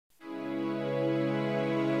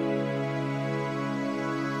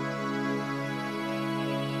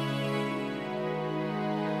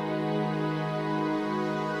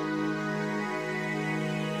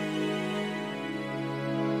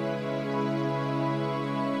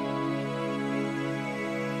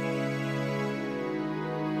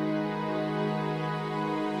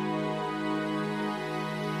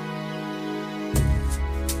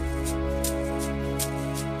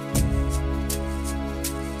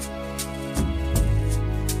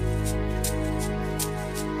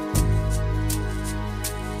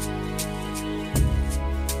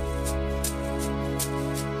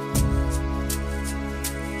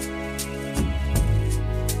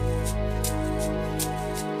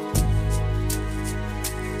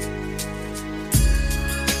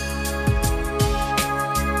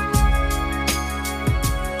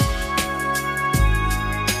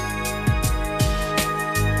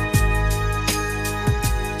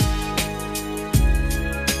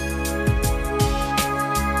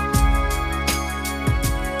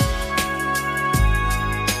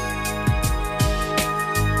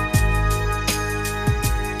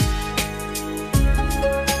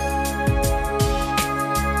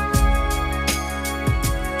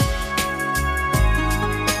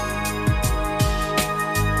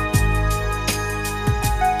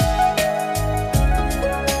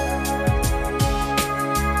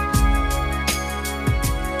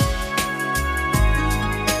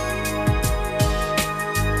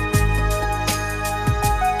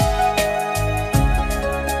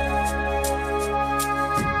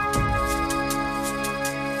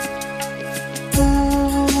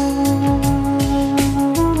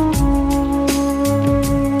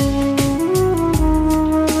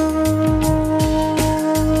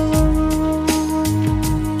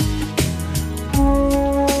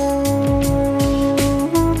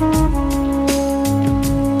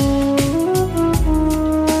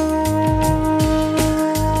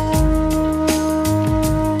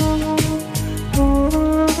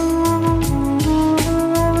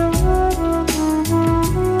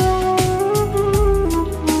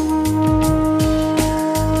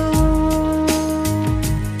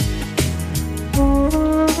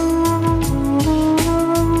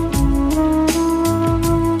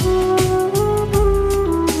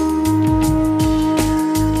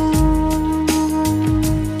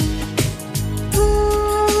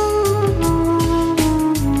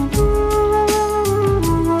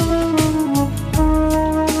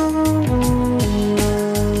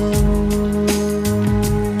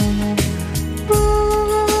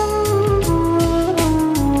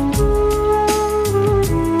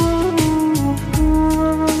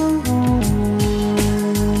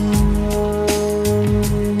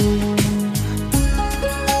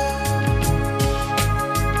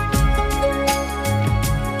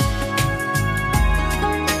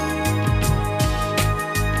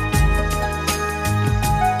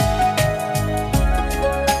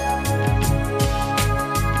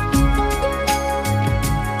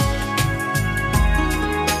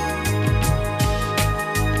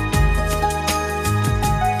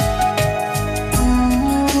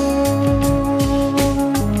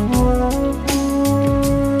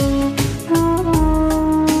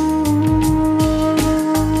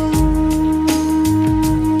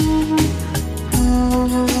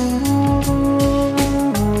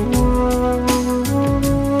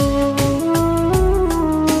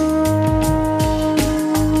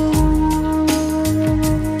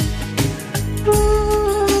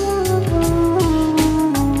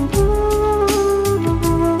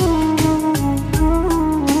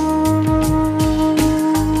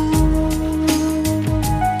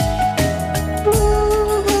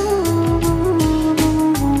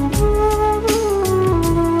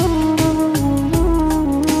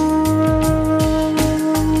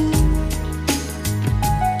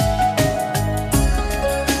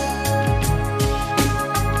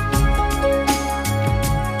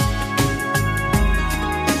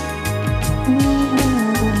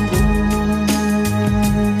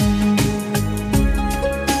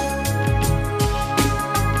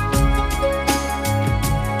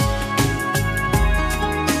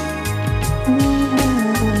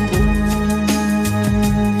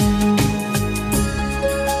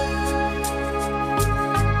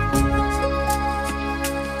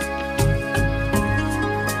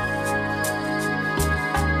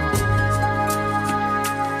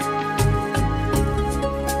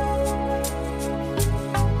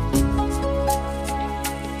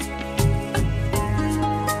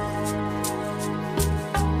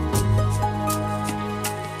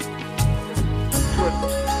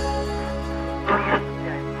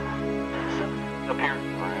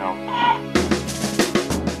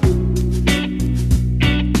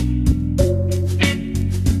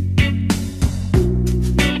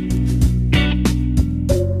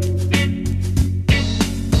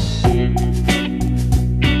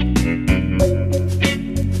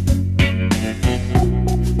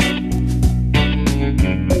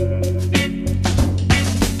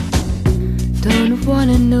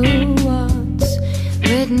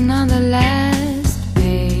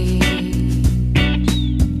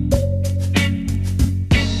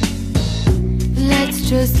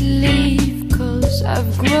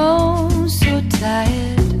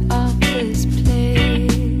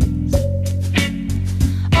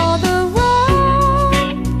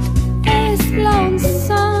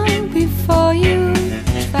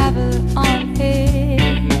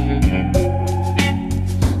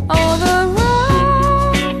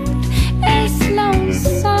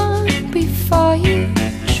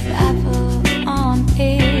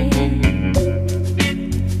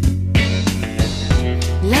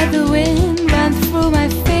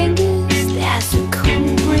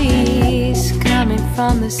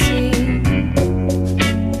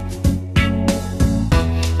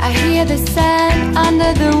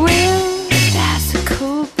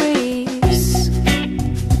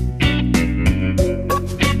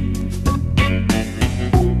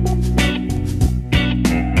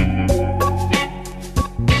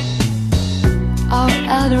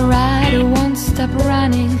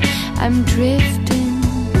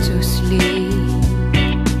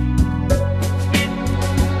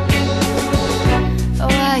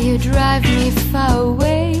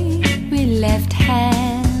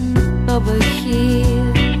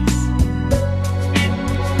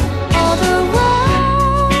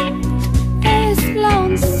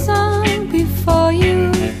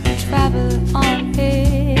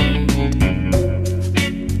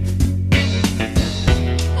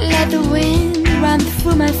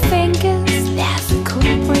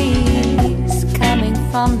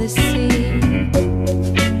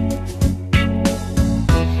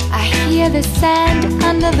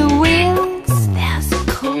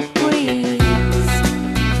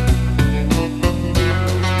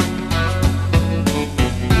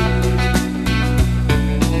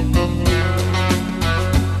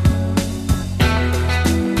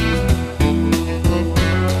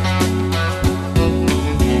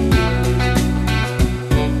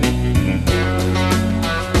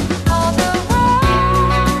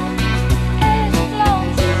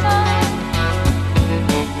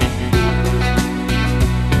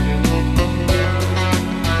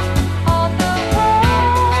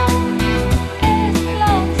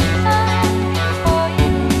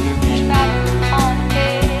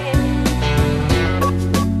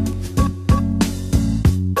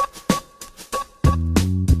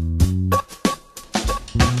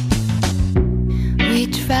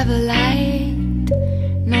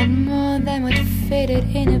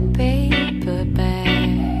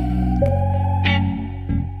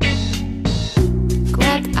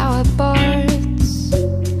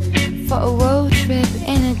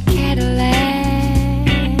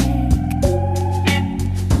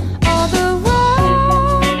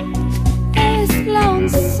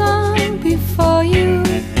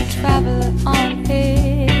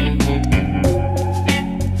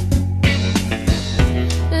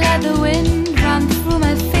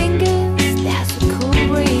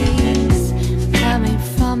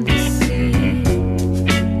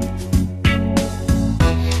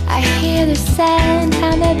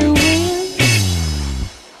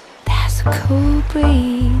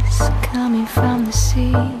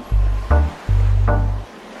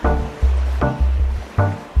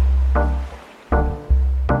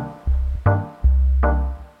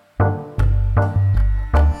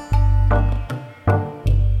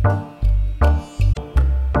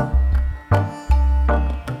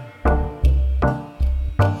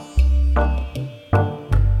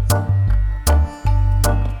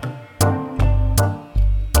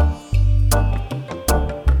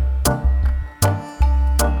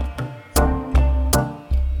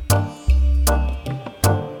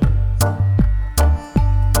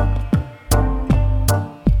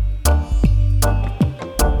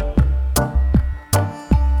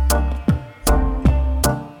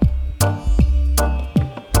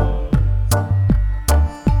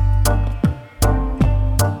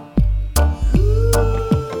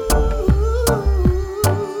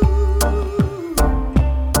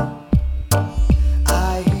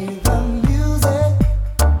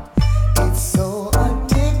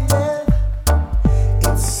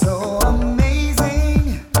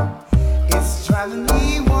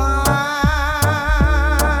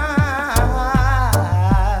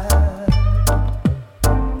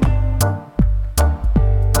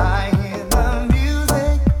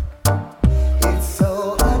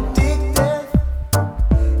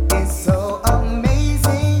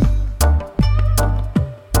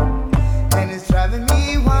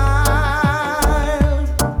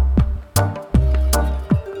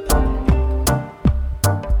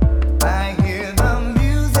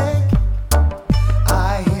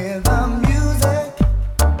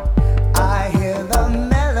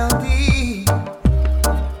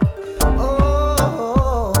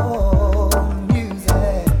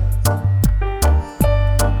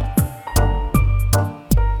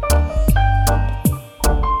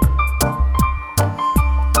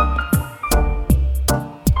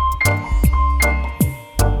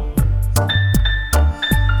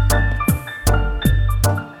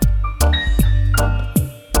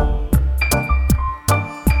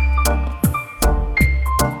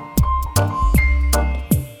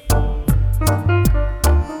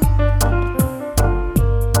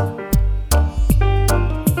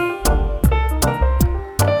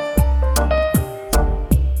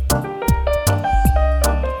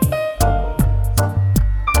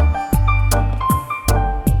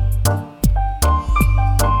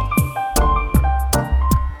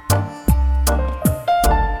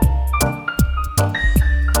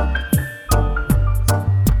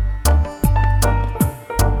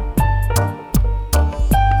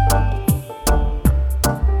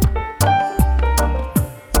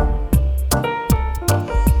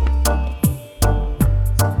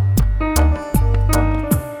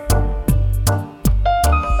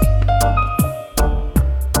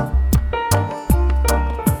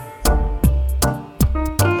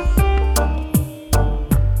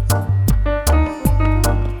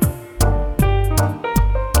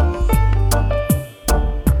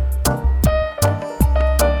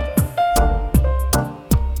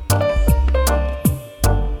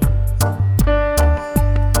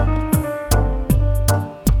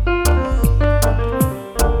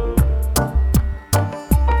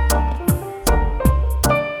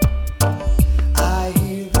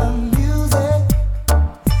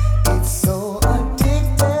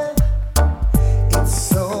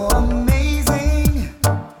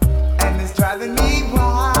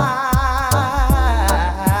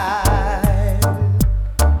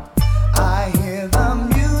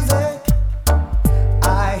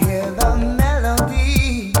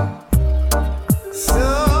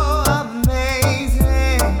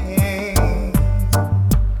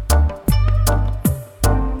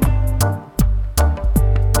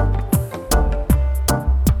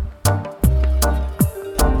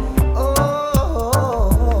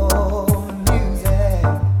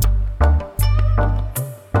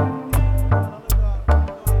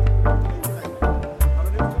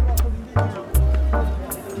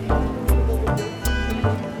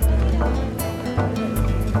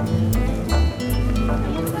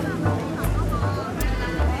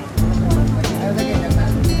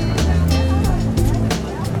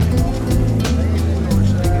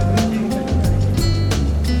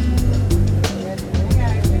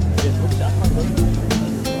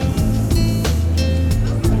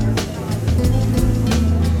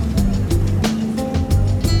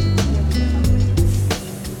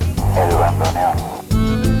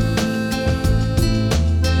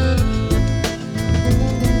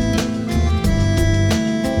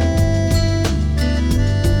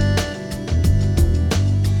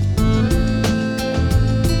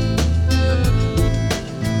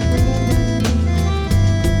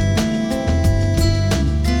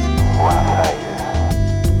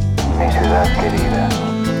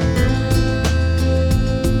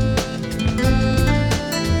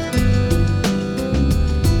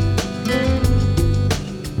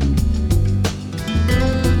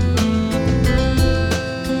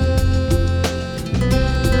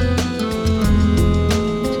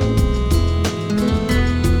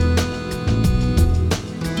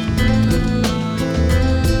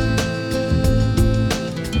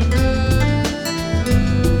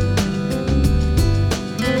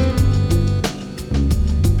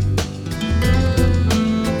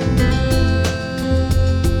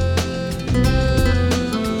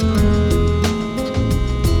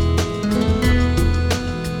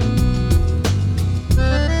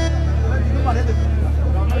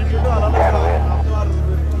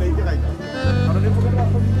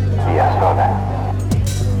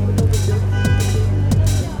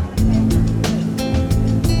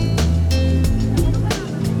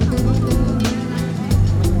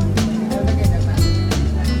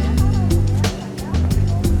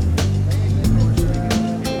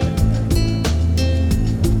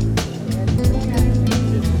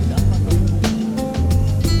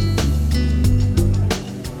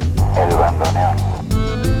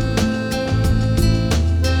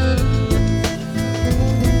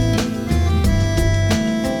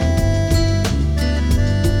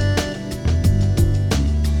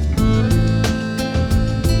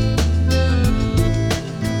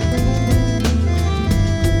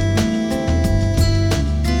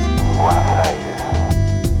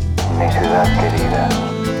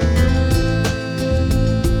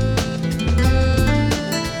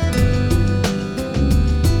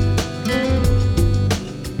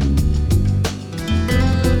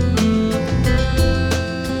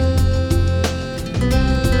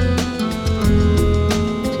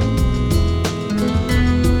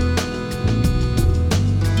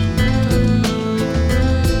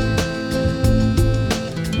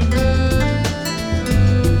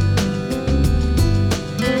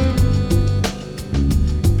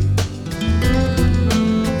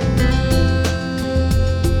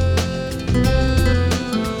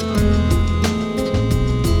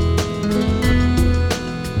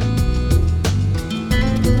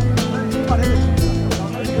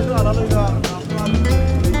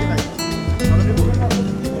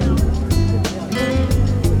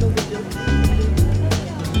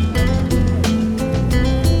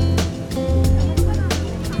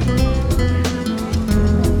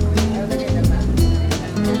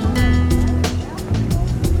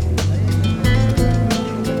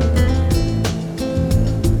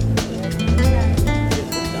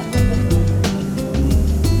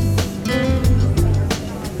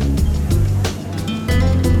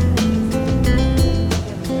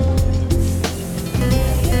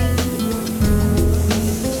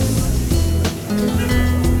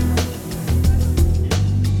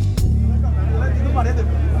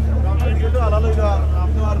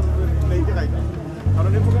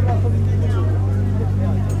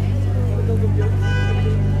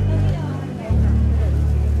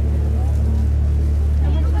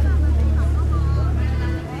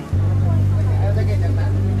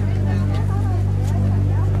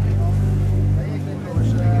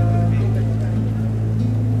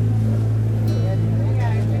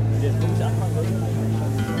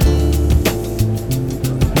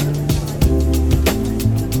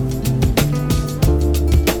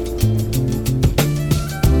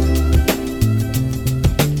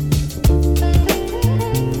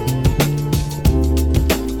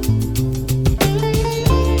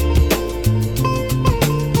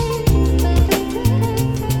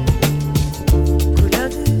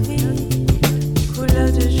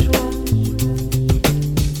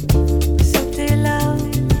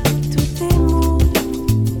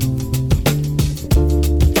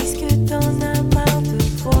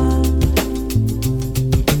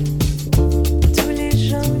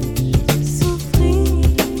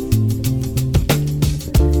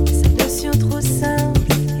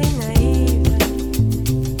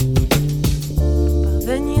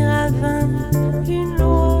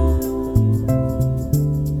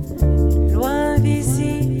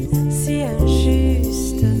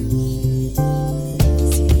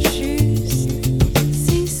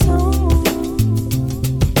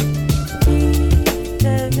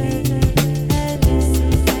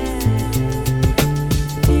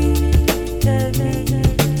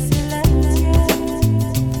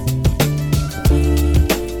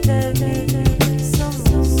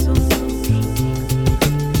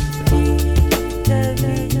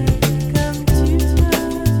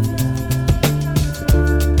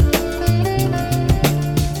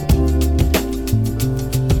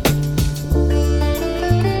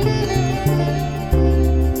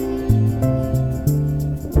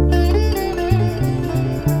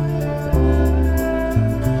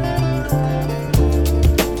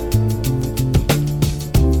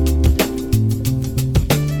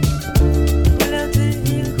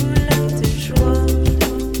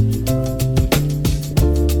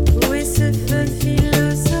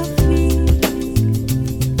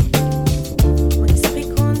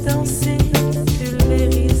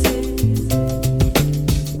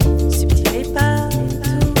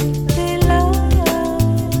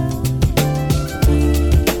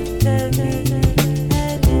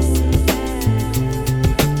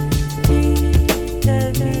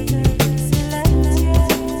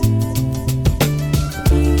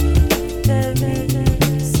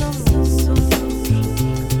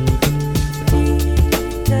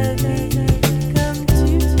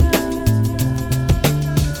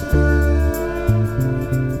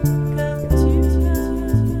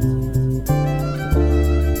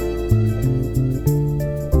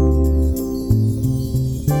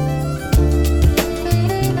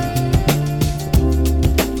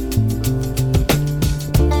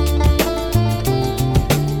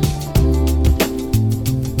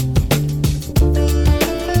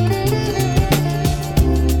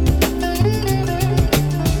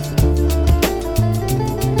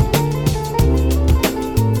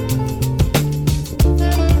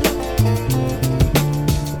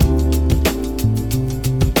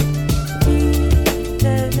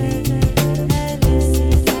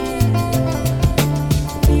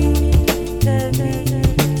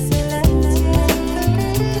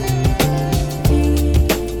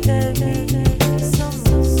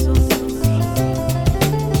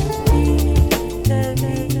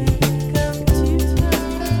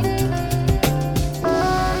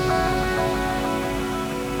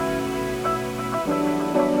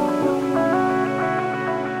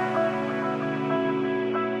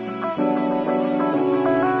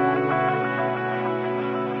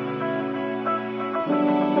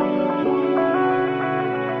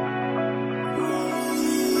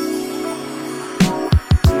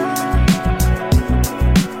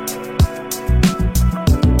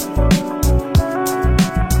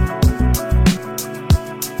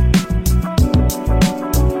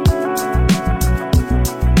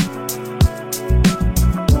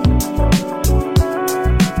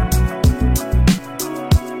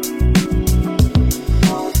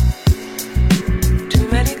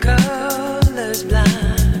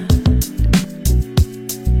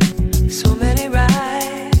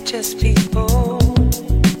just people.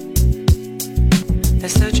 They're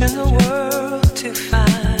searching the world to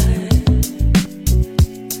find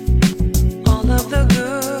all of the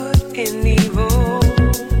good in evil.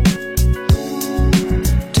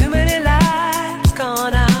 Too many lights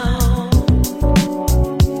gone out.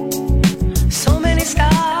 So many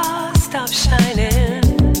stars stop shining.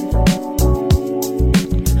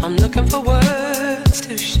 I'm looking for words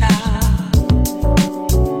to shout,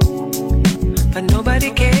 but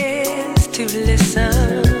nobody cares to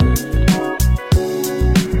listen.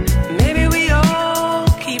 Maybe we all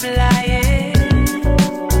keep lying.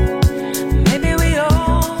 Maybe we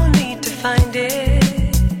all need to find it.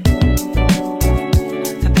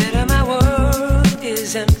 The bit of my world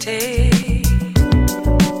is empty,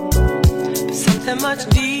 but something much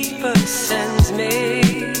deeper sends me.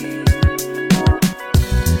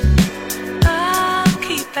 I'll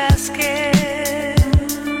keep asking.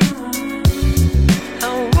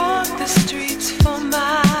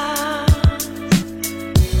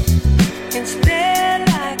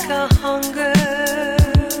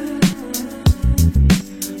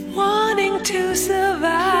 To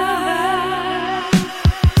survive,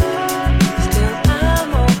 still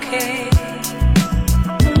I'm okay.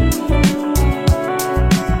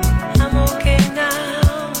 I'm okay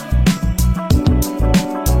now.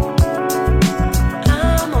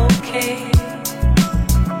 I'm okay.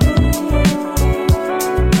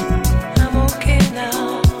 I'm okay now.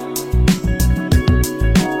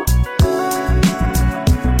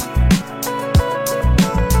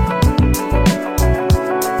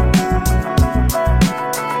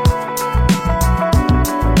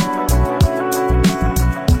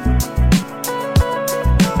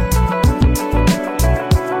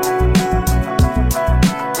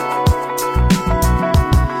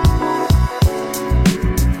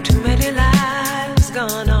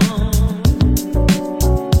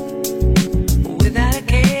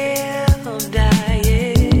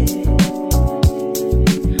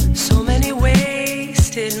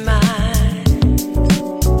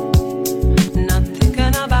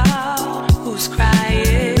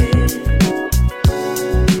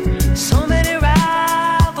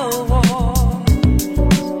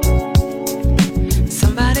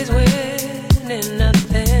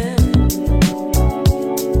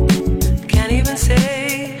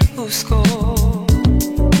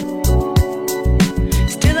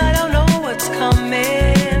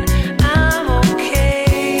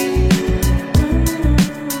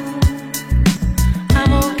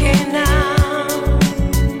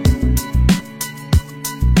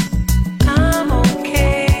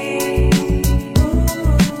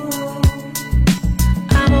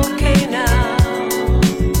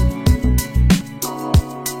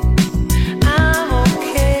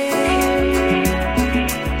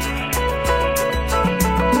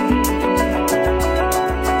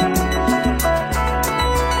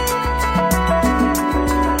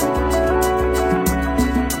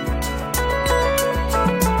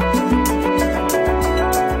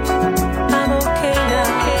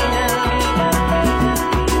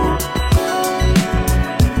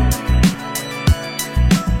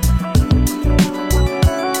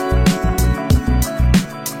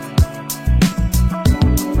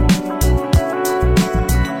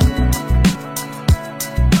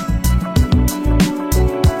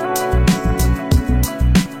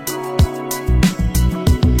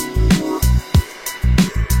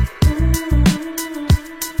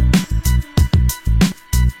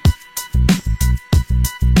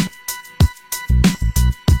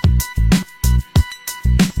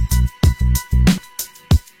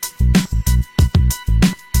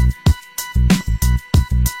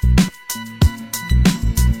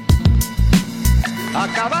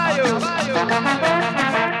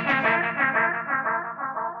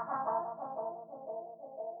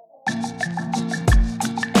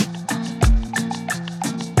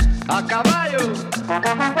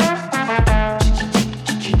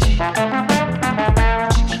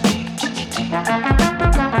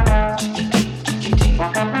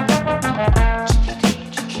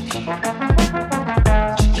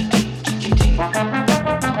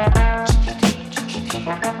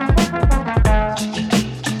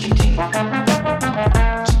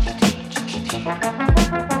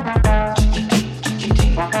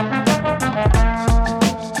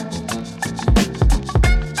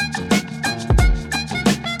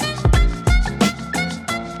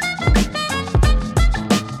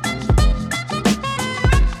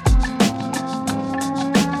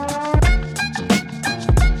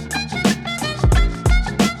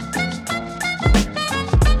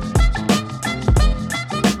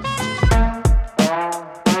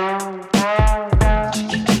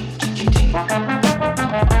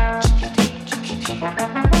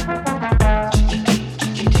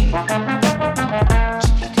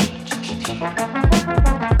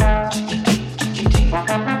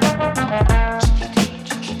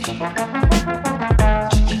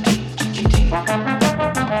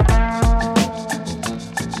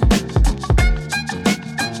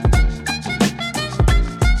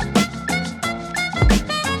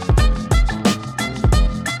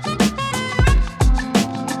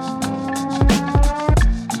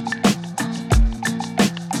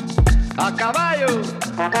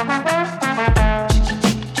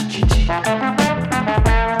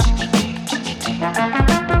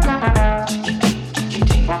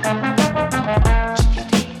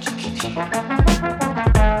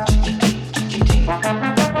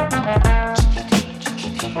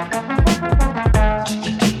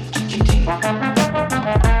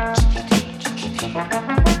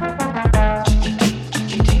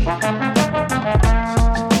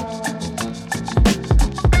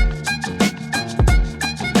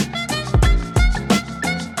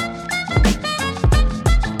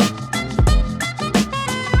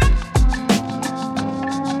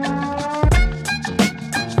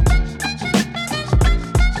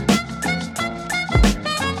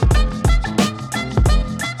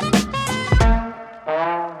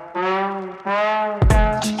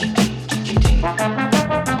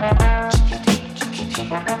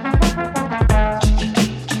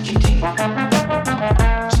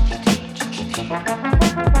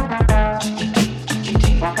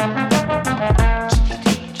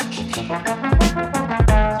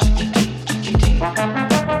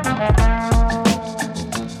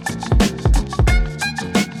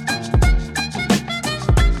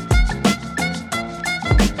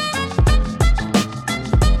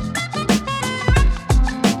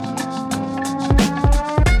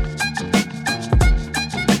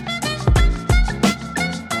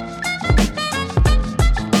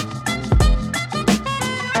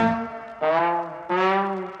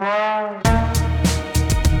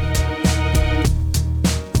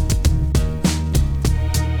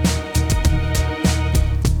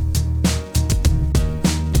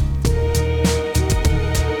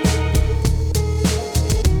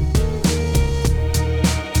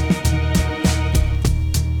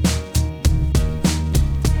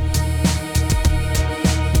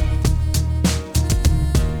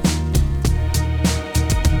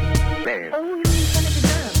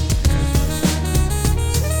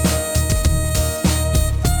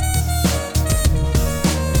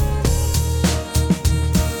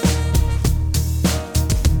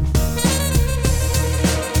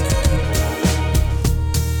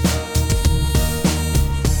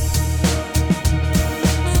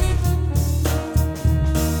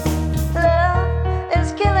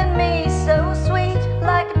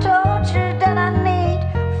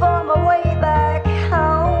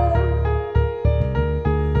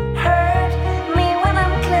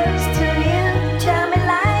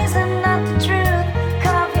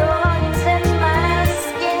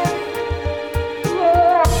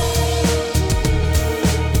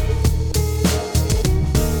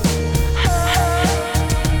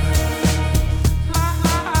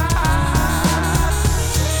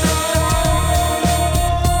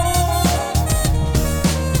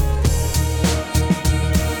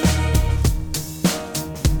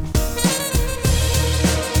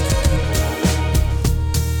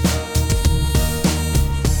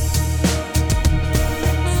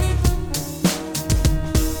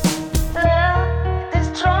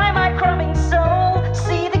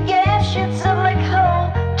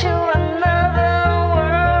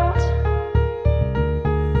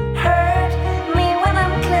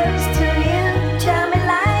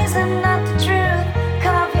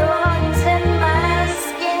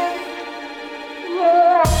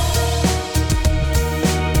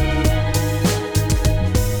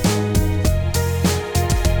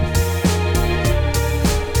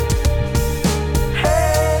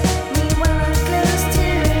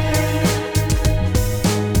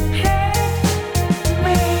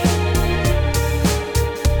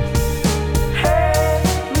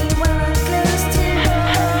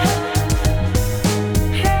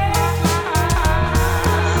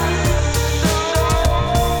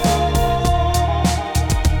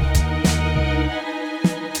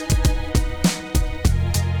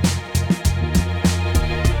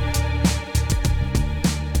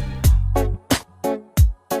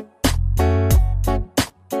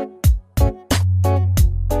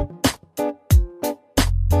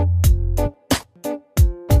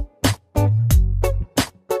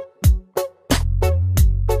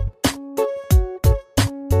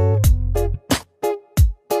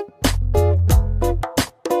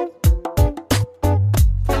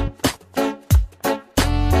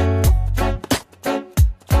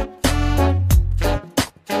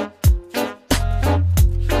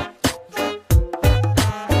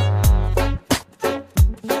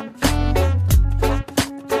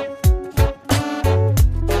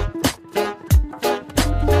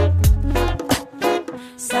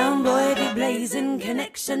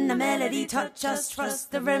 just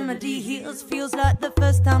trust the remedy heals. Feels like the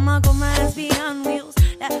first time I got my hands behind wheels.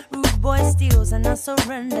 That rude boy steals and I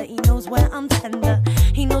surrender. He knows where I'm tender.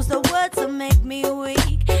 He knows the words that make me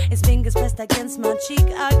weak. His fingers pressed against my cheek.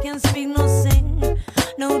 I can speak, no sing,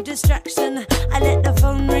 no distraction. I let the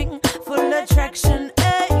phone ring, full attraction.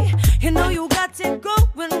 Hey, you know you got it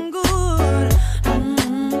going good.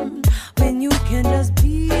 When you can just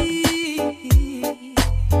be.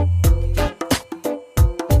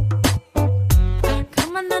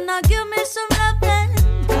 Come on and now give me some loving,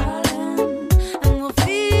 darling, and we'll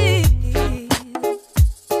feel.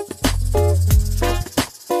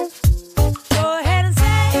 Go ahead and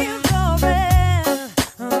say you're going.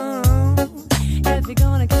 If you're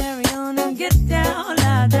gonna carry on and get down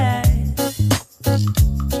like that.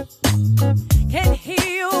 Can't hear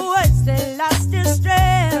your words, they lost their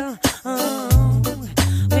strength.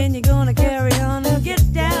 When you're gonna carry on and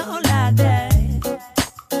get down like that.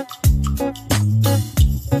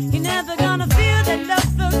 You're never gonna feel that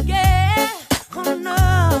love again. Oh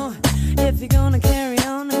no, if you're gonna carry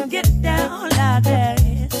on and get down like that.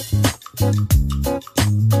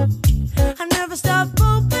 I never stop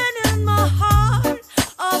opening my heart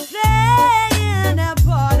or playing that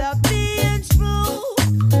part of being true.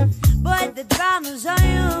 But the drama's on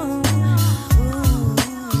you.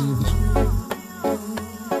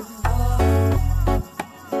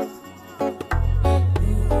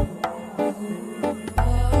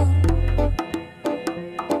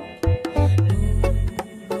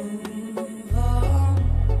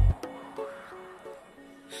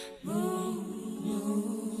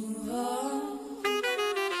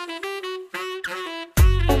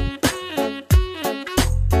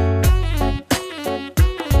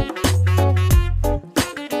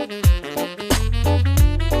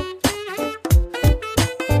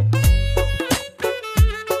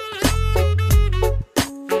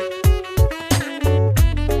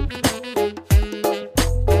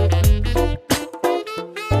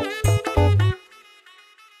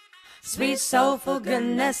 Sweet soulful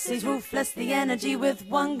goodness, he's ruthless. The energy with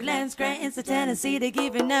one glance grants the tendency to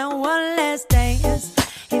give you now one last dance.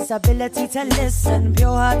 His ability to listen, pure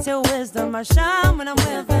heart to wisdom. I shine when I'm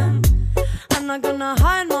with him. I'm not gonna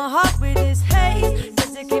hide my heart with his haze,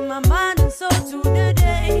 just to keep my mind and soul to the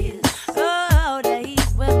days. Oh, that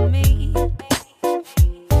he's with me.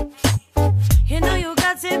 You know you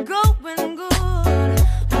got it going good.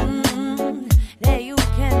 That you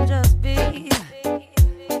can just be.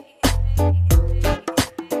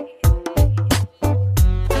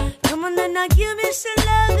 Now give me some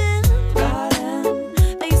loving, darling.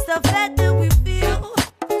 Face the fact that we feel,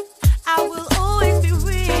 I will always be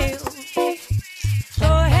real. Go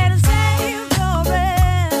ahead and say you're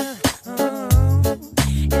going.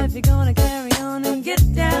 If you're gonna carry on and get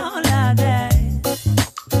down like that.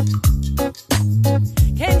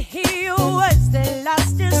 Can't hear your words, they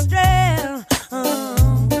lost their strength.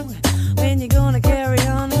 When you're gonna carry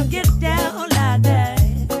on and get down like that.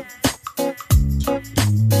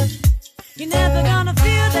 You're never gonna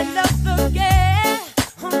feel that love again.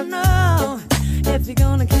 Oh no, if you're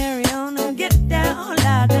gonna carry on and get down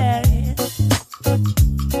like that.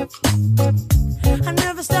 I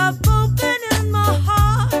never stop opening my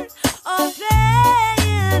heart or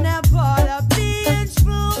playing that part of being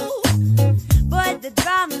true. But the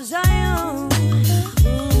drama's on you.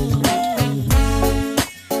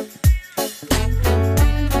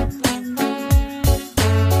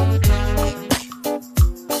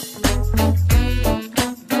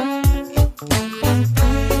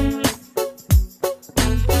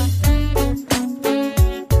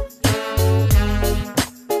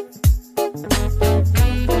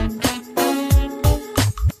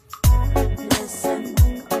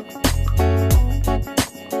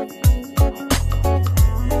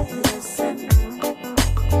 Listen.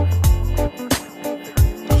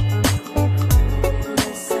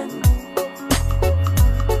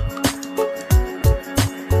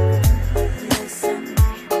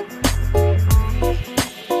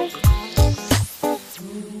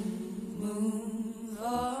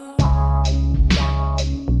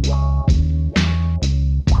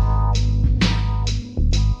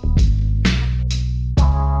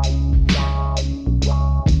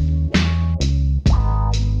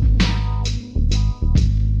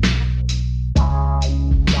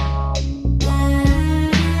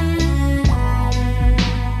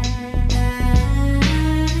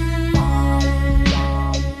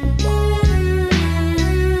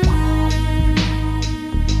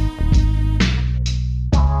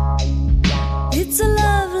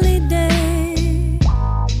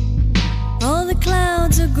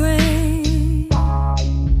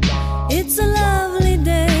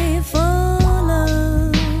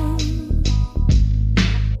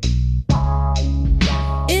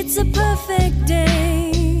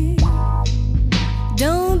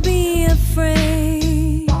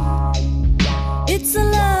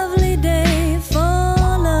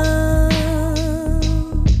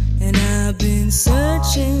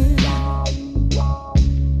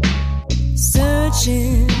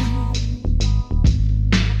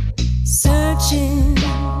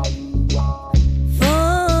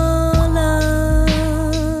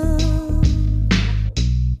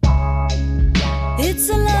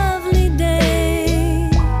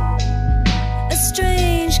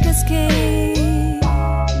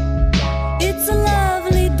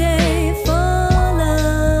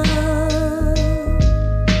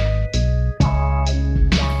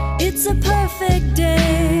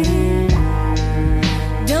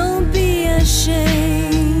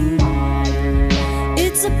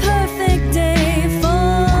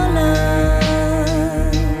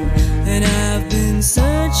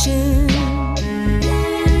 searching,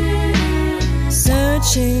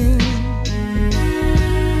 searching,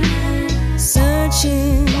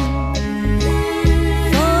 searching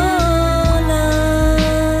for love,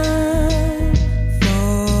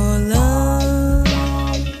 for love.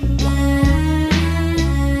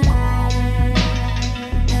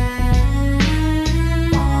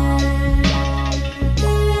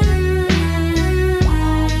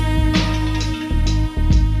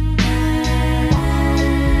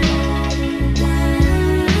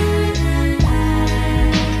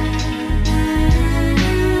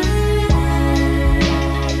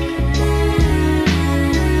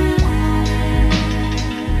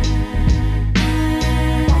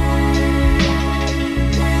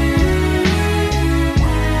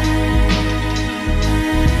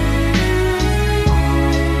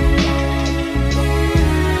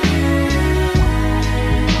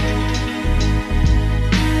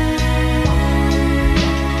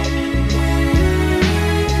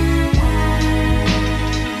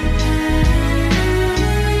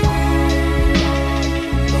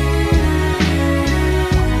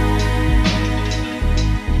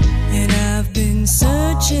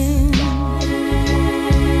 Searching,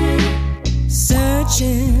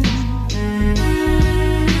 searching,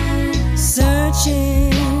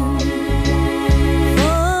 searching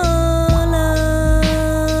for love.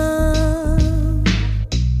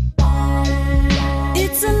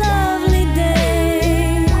 It's a lovely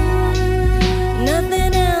day,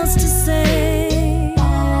 nothing else to say.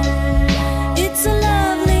 It's a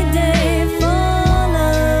lovely day for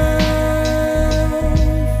love,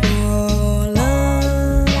 for love.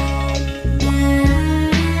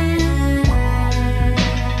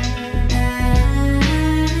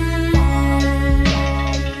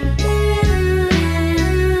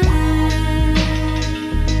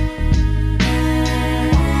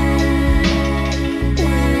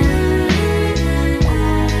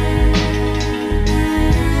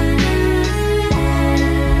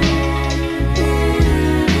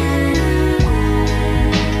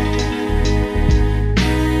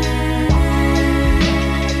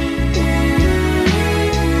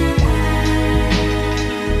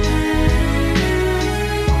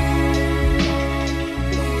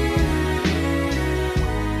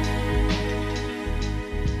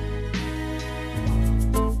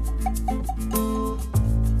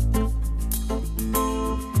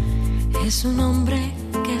 Es un hombre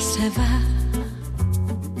que se va,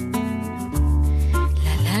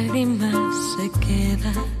 la lágrima se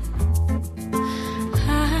queda.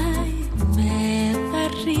 Ay, me da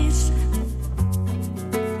risa,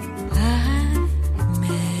 ay,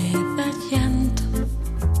 me da llanto.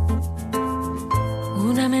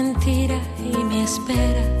 Una mentira y me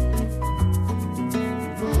espera,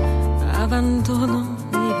 abandono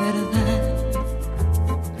mi verdad.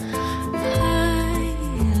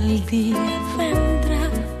 El día vendrá,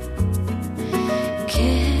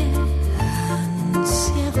 qué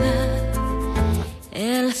ansiedad.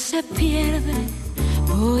 Él se pierde,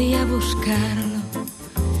 voy a buscarlo.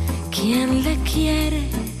 Quien le quiere,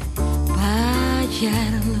 va a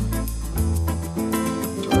hallarlo.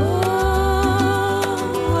 Oh,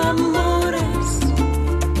 amores,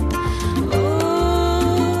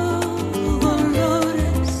 oh,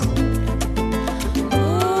 dolores,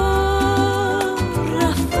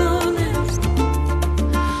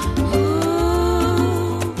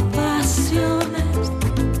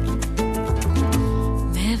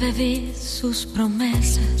 bebí sus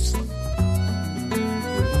promesas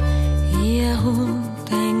y aún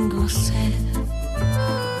tengo sed.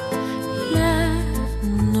 La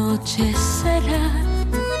noche será,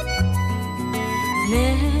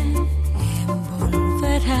 le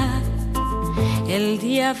envolverá. El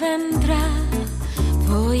día vendrá,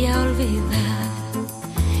 voy a olvidar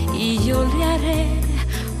y yo le haré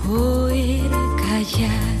oír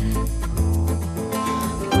callar.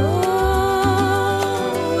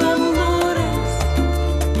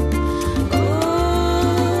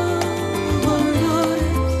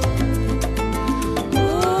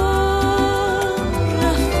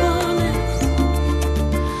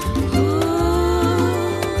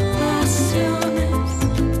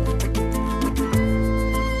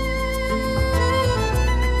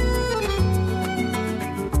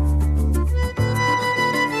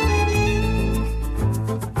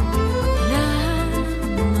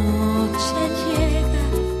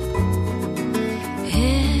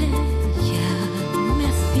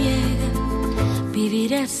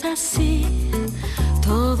 Es así,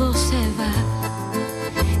 todo se va.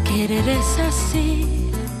 Querer es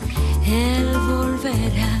así, él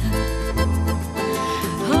volverá.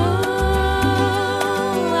 Oh,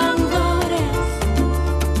 amores,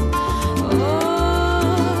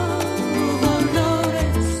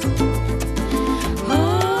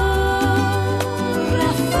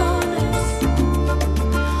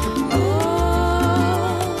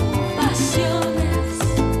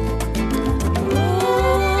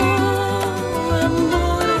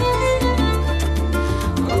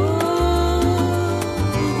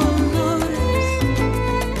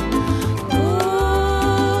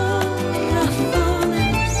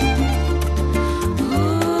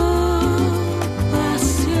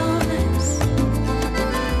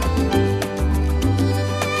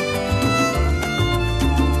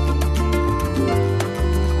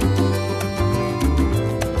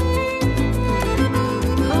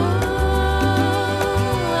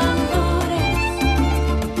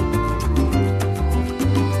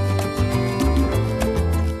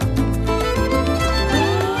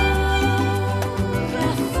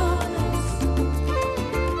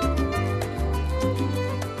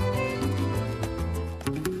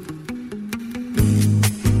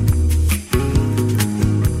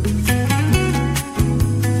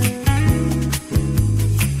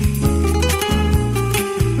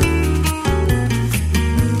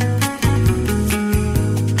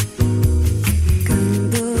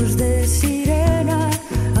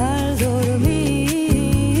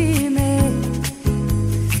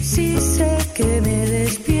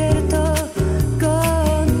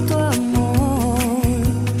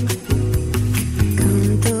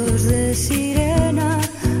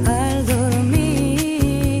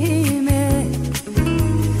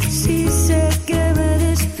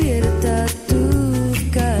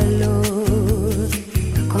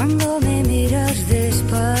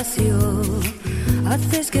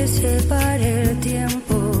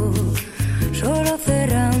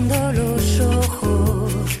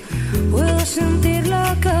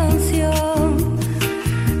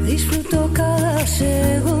 cada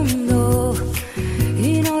segundo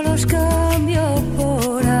y no los cambio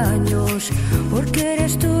por años, porque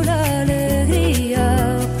eres tú la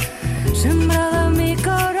alegría sembrada en mi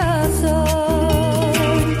corazón.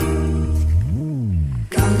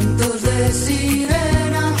 Cantos de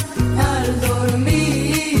sirena al dormirme,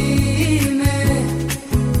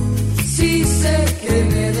 sí sé que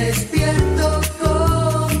me despierto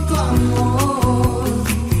con tu amor.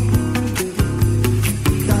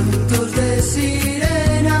 Cantos de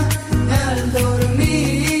sirena al dormirme,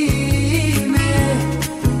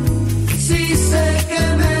 sí sé que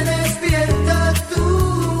me despierta tu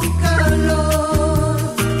calor.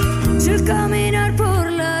 Si al caminar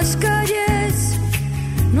por las calles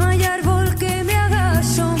no hay árbol que me haga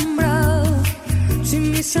sombra, si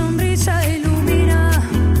mi sonrisa ilumina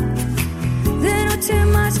de noche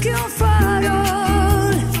más que un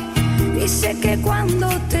farol, y sé que cuando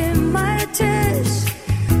te marches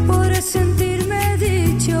podré sentirme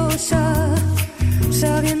dichosa,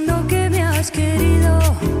 sabiendo que me has querido,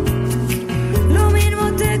 lo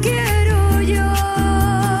mismo te quiero yo.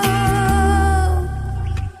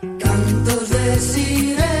 Cantos de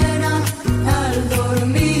sirena al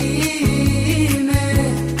dormirme,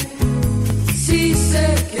 sí sé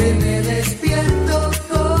que me despierto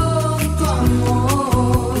con tu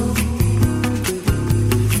amor.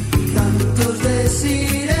 Cantos de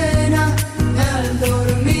sirena al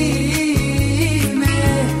dormirme,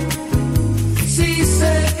 sí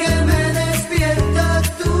sé que me despierta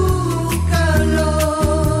tu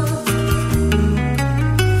calor.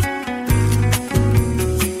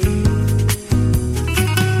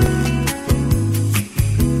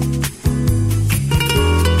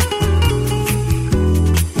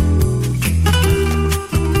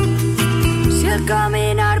 Si al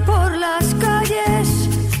caminar por las calles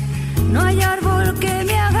no hay árbol que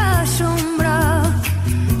me haga sombra,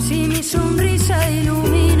 si mi sonrisa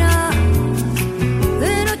ilumina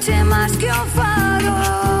de noche más que un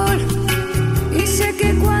farol, y sé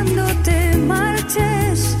que cuando te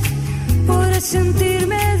marches podré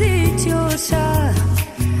sentirme dichosa,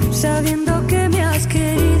 sabiendo que me has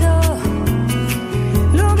querido,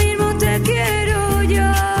 lo mismo te quiero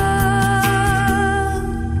yo.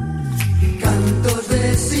 Cantos de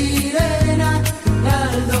sirena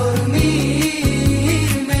al dormirme,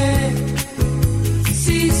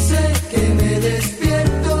 sí sé que me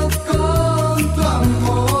despierto con tu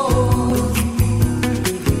amor.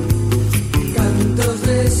 Cantos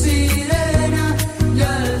de sirena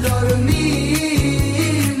al dormirme,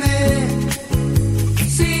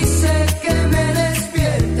 sí sé que me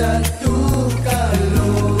despierta tu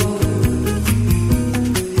calor.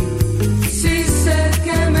 Sí sé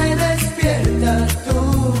que me despierta tu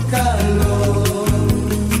calor.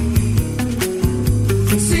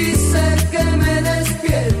 Sí sé que me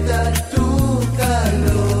despierta tu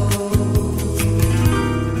calor.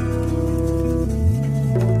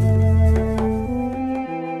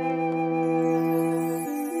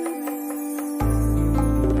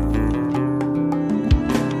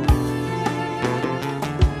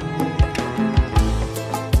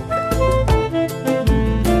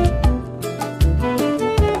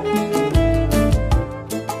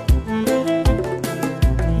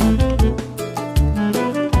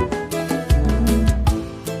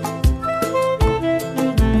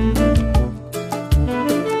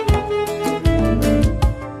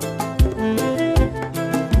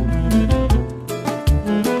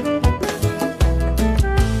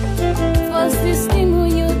 Faz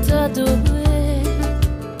testemunho da doer,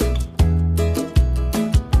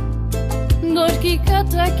 dor que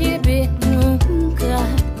cata que vê nunca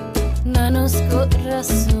na nos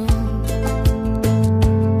coração.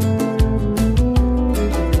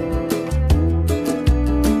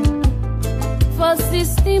 Faz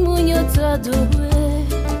testemunho da doer,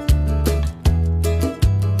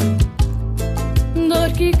 dor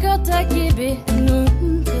que cata que vê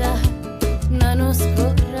nunca na nos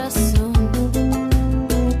coração.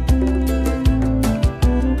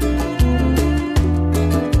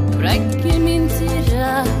 Pra que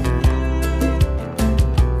mentira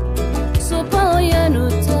só apanhando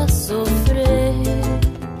tá sofrer?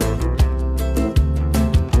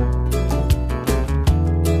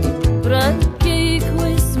 Pra que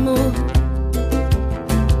egoísmo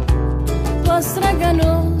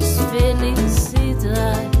estraga-nos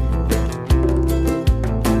felicidade?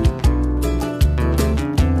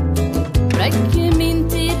 Pra que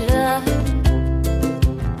mentira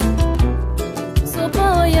só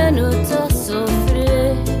apanhando tá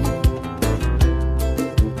sofrer?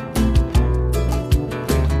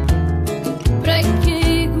 Pra que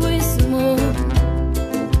egoísmo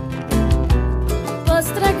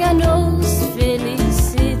estraga-nos felicidade?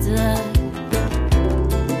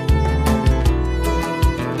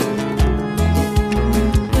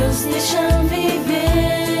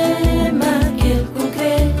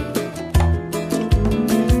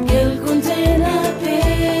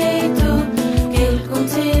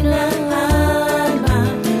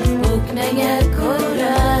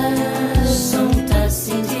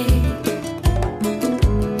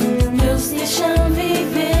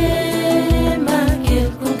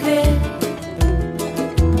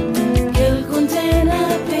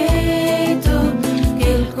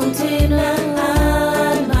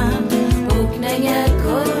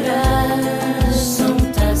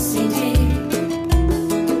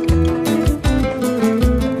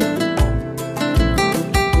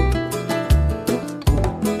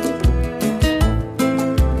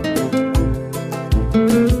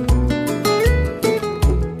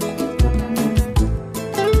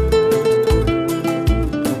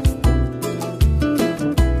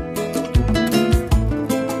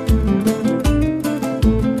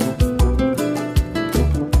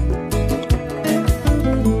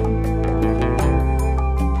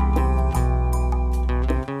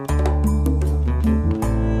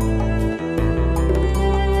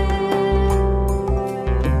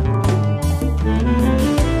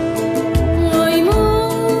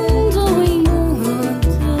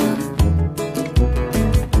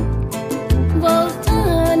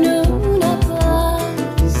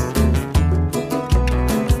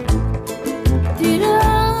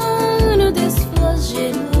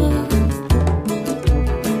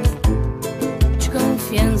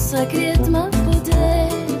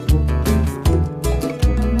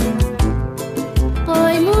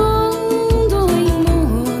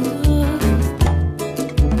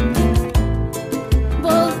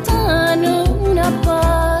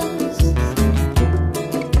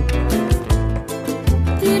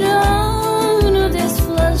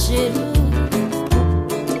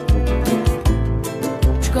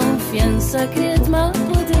 secret m'a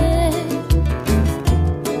poudré.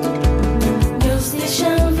 Meus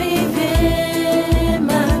deixam viver,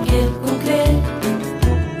 mas aquele concreto,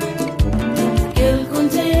 aquele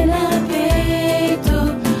contém na peito,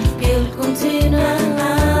 aquele contém na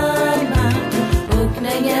alma, o que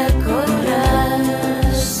nem é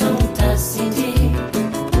coração tá a sentir.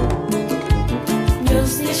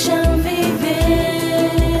 Meus deixam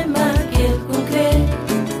viver, mas aquele concreto,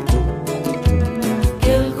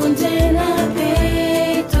 aquele contém na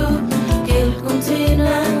peito, aquele contém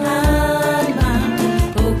na alma,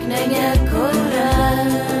 o que nem é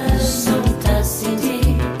coração tá a sentir.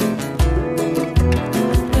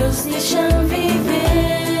 Meus deixam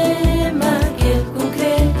viver, mas aquele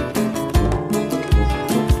concreto,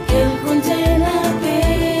 aquele contém na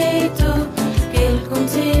peito, aquele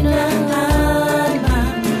contém na alma,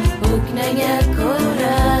 o que nem é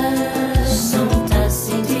coração tá a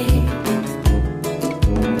sentir.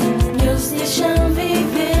 Meus deixam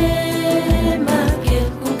viver, mas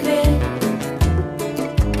aquele concreto,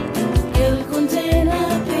 aquele contém na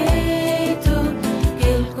peito,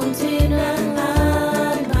 aquele contém na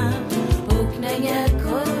alma, o que nem é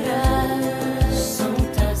coração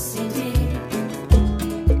tá a sentir.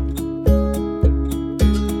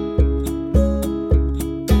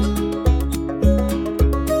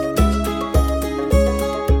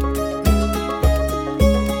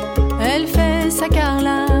 Elle fait sa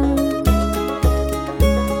Carla,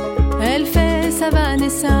 elle fait sa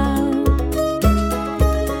Vanessa,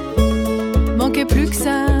 manquait plus que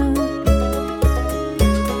ça.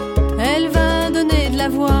 Elle va donner de la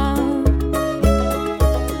voix,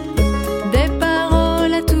 des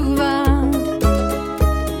paroles à tout va,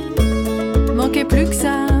 manquait plus que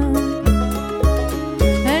ça.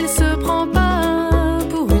 Elle se prend pas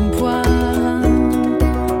pour une poire,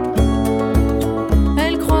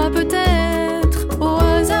 elle croit peut-être au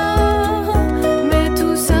hasard, mais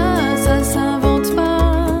tout ça, ça s'invente pas.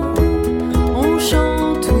 On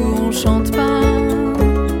chante ou on chante pas.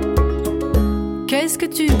 Qu'est-ce que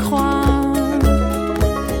tu crois?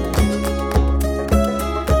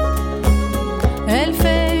 Elle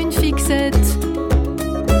fait une fixette,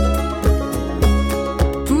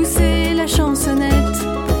 pousser la chansonnette,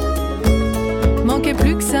 manquait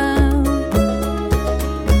plus que ça.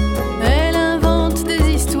 Elle invente des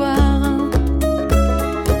histoires,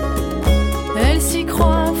 elle s'y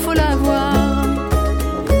croit, faut la voir.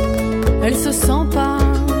 Elle se sent pas,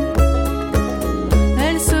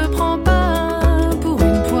 elle se prend pas pour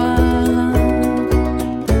une poire.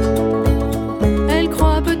 Elle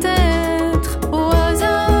croit peut-être au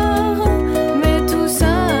hasard, mais tout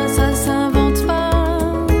ça, ça s'invente pas.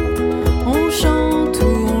 On chante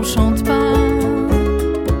ou on chante pas.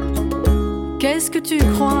 Qu'est-ce que tu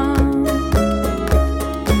crois?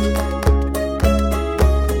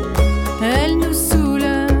 Elle nous saoule.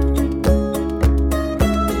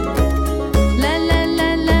 La la la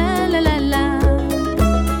la la la la.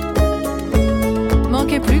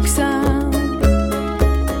 Manquait plus que ça.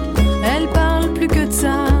 Elle parle plus que de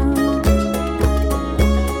ça.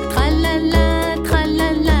 Tralala,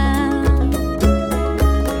 tralala.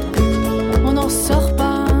 On n'en sort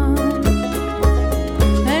pas.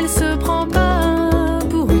 Elle se prend pas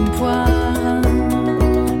pour une poire.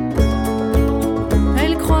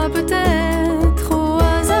 Elle croit peut-être au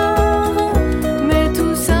hasard, mais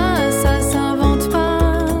tout ça, ça s'invente pas.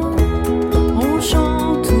 On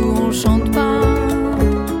chante ou on chante pas.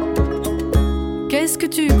 Qu'est-ce que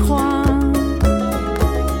tu crois?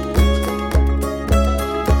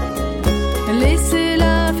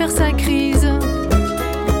 Laissez-la faire sa crise.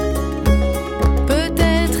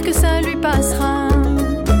 Peut-être que ça lui passera.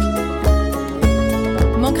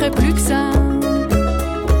 Manquerait plus que ça.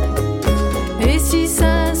 Et si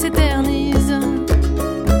ça s'éternise,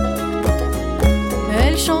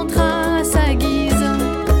 elle chantera à sa guise.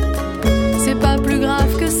 C'est pas plus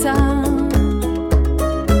grave que ça.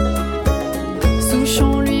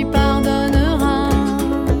 Souchon lui pardonnera.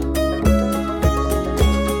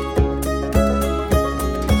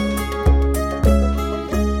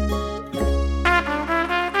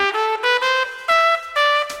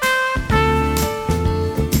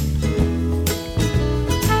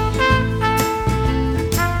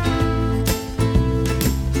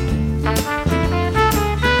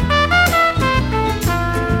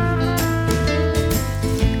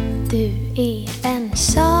 Du är en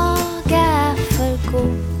saga för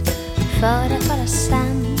god för att vara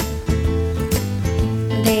sann.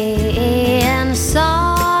 Det är en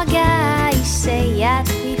saga i sig att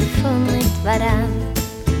vi funnit varann.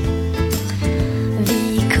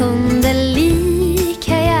 Vi kunde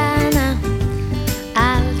lika gärna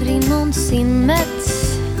aldrig någonsin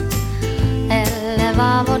mötts.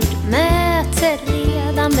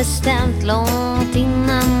 bestämt långt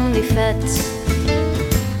innan vi fötts.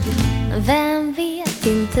 Vem vet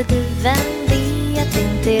inte du, vem vet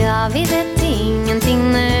inte jag. Vi vet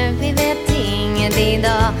ingenting nu, vi vet inget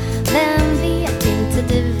idag. Vem vet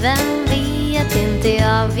inte du, vem vet inte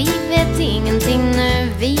jag. Vi vet ingenting nu,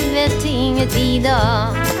 vi vet inget idag.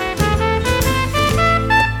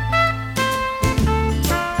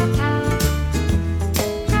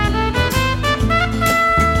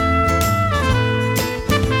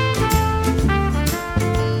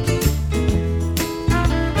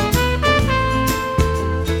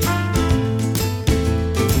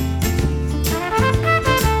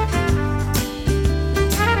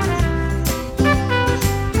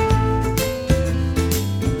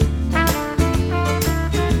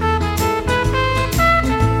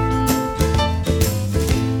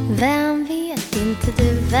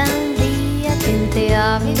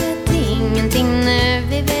 Vi vet ingenting nu,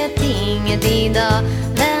 vi vet inget idag.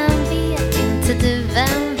 Vem vet inte du,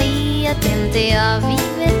 vem vet inte jag. Vi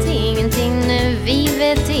vet ingenting nu, vi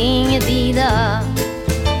vet inget idag.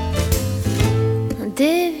 Du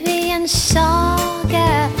är en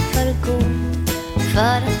saga för god,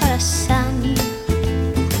 för att vara sann.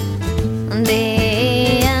 Det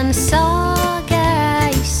är en saga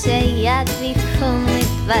i sig att vi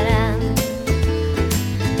funnit varann.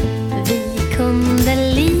 Kunde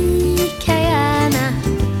lika gärna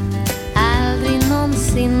aldrig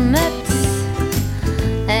någonsin mötts.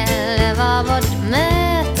 Eller var vårt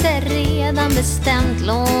möte redan bestämt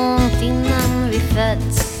långt innan vi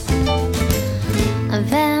fötts.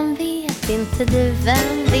 Vem vet inte du,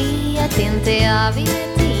 vem vet inte jag. Vi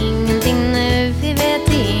vet ingenting nu, vi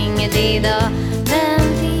vet inget idag. Vem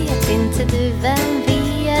vet inte du, vem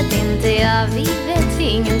vet inte jag. Vi vet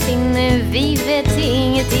ingenting nu, vi vet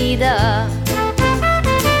inget idag.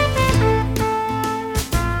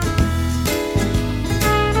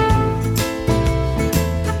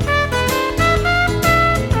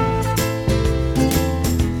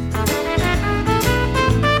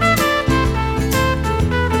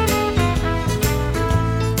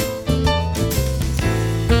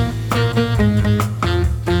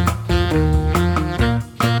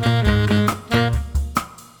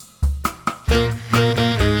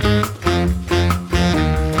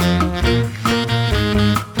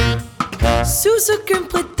 Sous aucun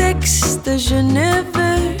prétexte, je ne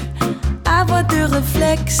veux avoir de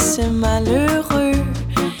réflexes malheureux.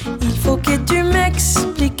 Il faut que tu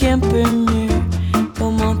m'expliques un peu mieux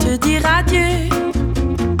comment te dire adieu.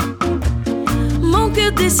 Mon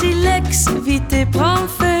cœur de silex vite et prend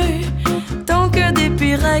feu. Ton cœur de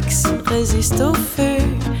pyrex résiste au feu.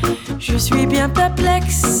 Je suis bien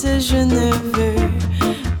perplexe, je ne veux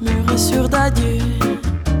mûrir sur d'adieu.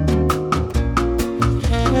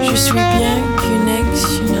 Je suis bien qu'une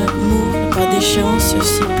ex, une amour, pas des chances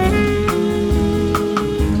si peu.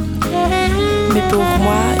 Mais pour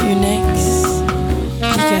moi, une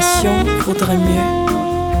explication vaudrait mieux.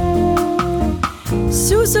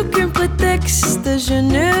 Sous aucun prétexte, je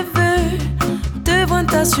ne veux devant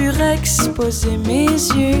ta surex poser mes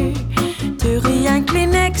yeux. De rien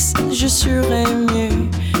Kleenex, je serais mieux.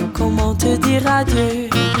 Comment te dire adieu?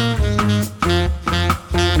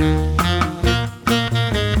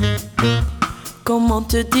 Comment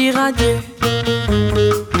te dire adieu?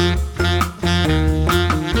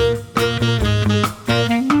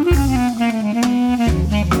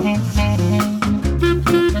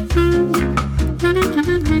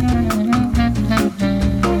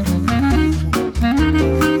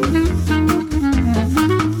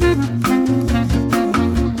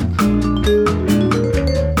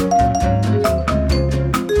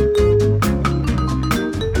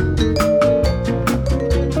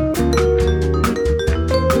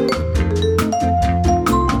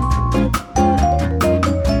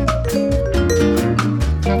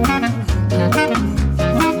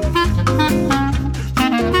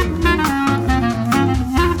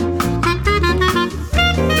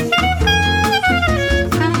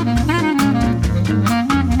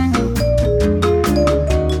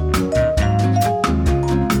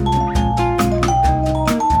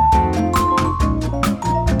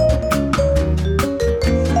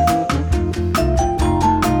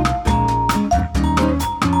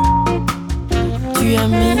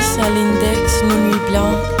 à l'index, nos nuits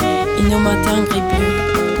blancs et nos matins gris-bleus.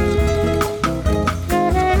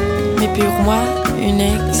 Mais pour moi, une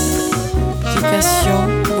explication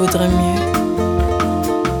vaudrait mieux.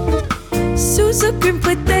 Sous aucun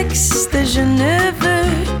prétexte, je ne veux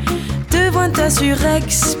devant ta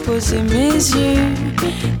surex poser mes yeux.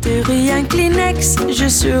 De rien Kleenex, je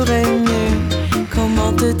serais mieux.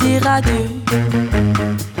 Comment te dire adieu?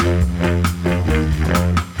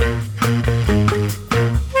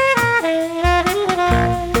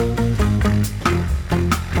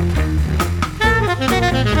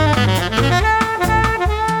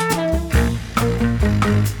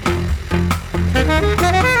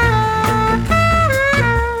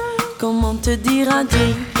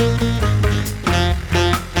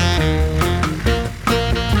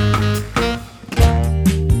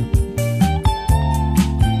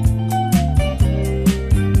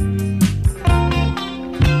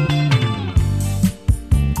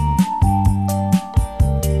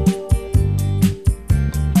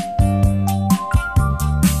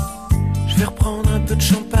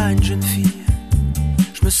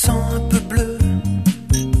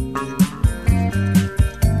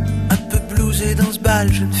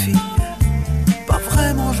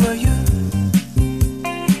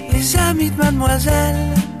 amis de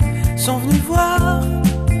mademoiselle sont venus voir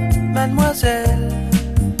mademoiselle.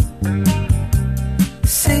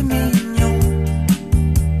 C'est mignon,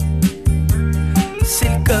 c'est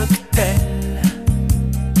le cocktail.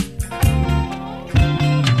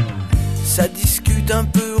 Ça discute un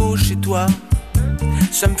peu haut chez toi,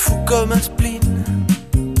 ça me fout comme un spleen.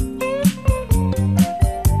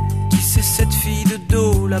 Qui c'est cette fille de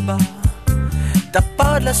dos là-bas? T'as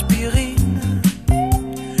pas de l'aspirine?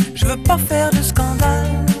 Je veux pas faire de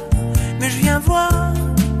scandale, mais je viens voir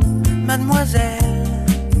mademoiselle.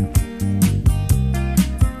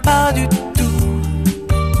 Pas du tout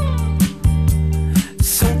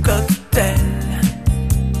son cocktail.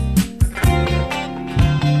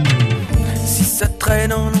 Si ça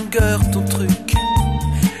traîne en longueur ton truc,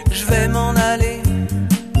 je vais m'en aller.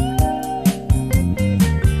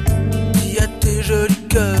 Dis à tes jolis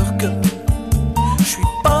cœurs que je suis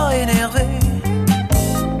pas énervé.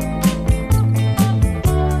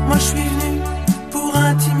 Moi je suis venu pour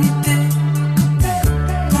intimité,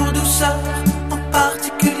 pour douceur en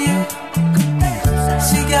particulier.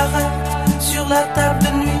 Cigarette sur la table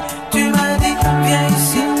de nuit, tu m'as dit viens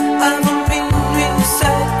ici avant minuit,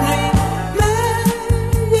 cette nuit.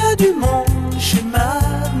 Mais y a du monde chez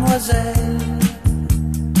mademoiselle,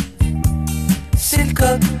 c'est le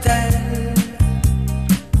cocktail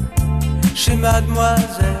chez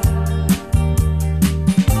mademoiselle.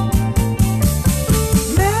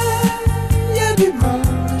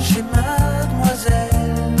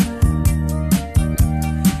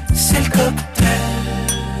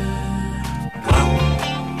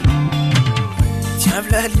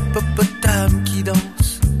 V'là l'hippopotame qui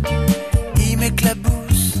danse, il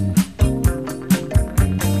m'éclabousse.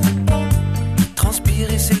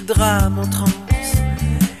 Transpirer c'est le drame en transe,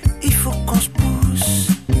 il faut qu'on se pousse.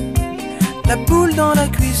 La boule dans la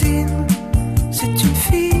cuisine, c'est une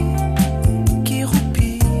fille qui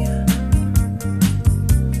roupille.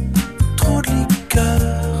 Trop de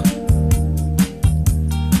liqueur,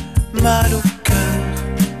 mal au cœur.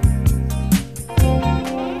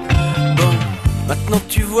 Maintenant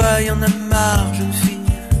tu vois, y'en a marre, jeune fille.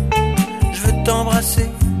 Je veux t'embrasser.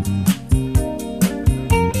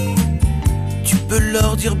 Tu peux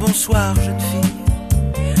leur dire bonsoir, jeune fille.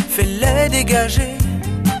 Fais-les dégager.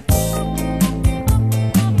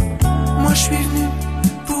 Moi je suis venu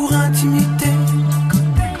pour intimité,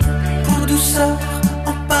 pour douceur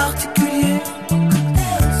en particulier.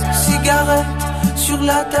 Cigarette sur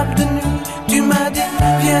la table de nuit, tu m'as dit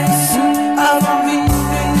viens ici avant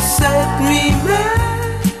minuit, cette nuit. Mais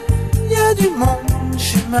y a du monde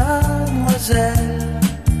chez mademoiselle,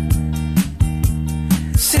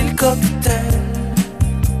 c'est le cocktail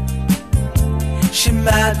chez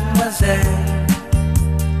mademoiselle.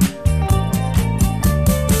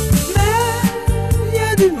 Mais y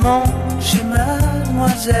a du monde chez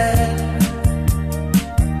mademoiselle,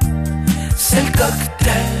 c'est le cocktail.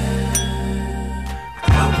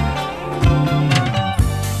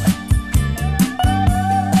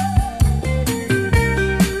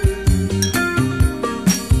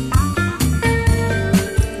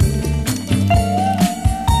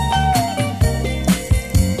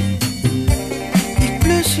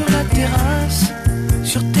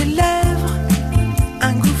 Sur tes lèvres,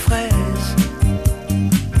 un goût fraise,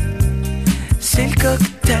 c'est le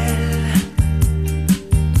cocktail,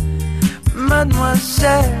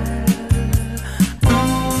 mademoiselle.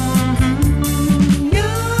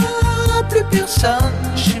 Y'a plus personne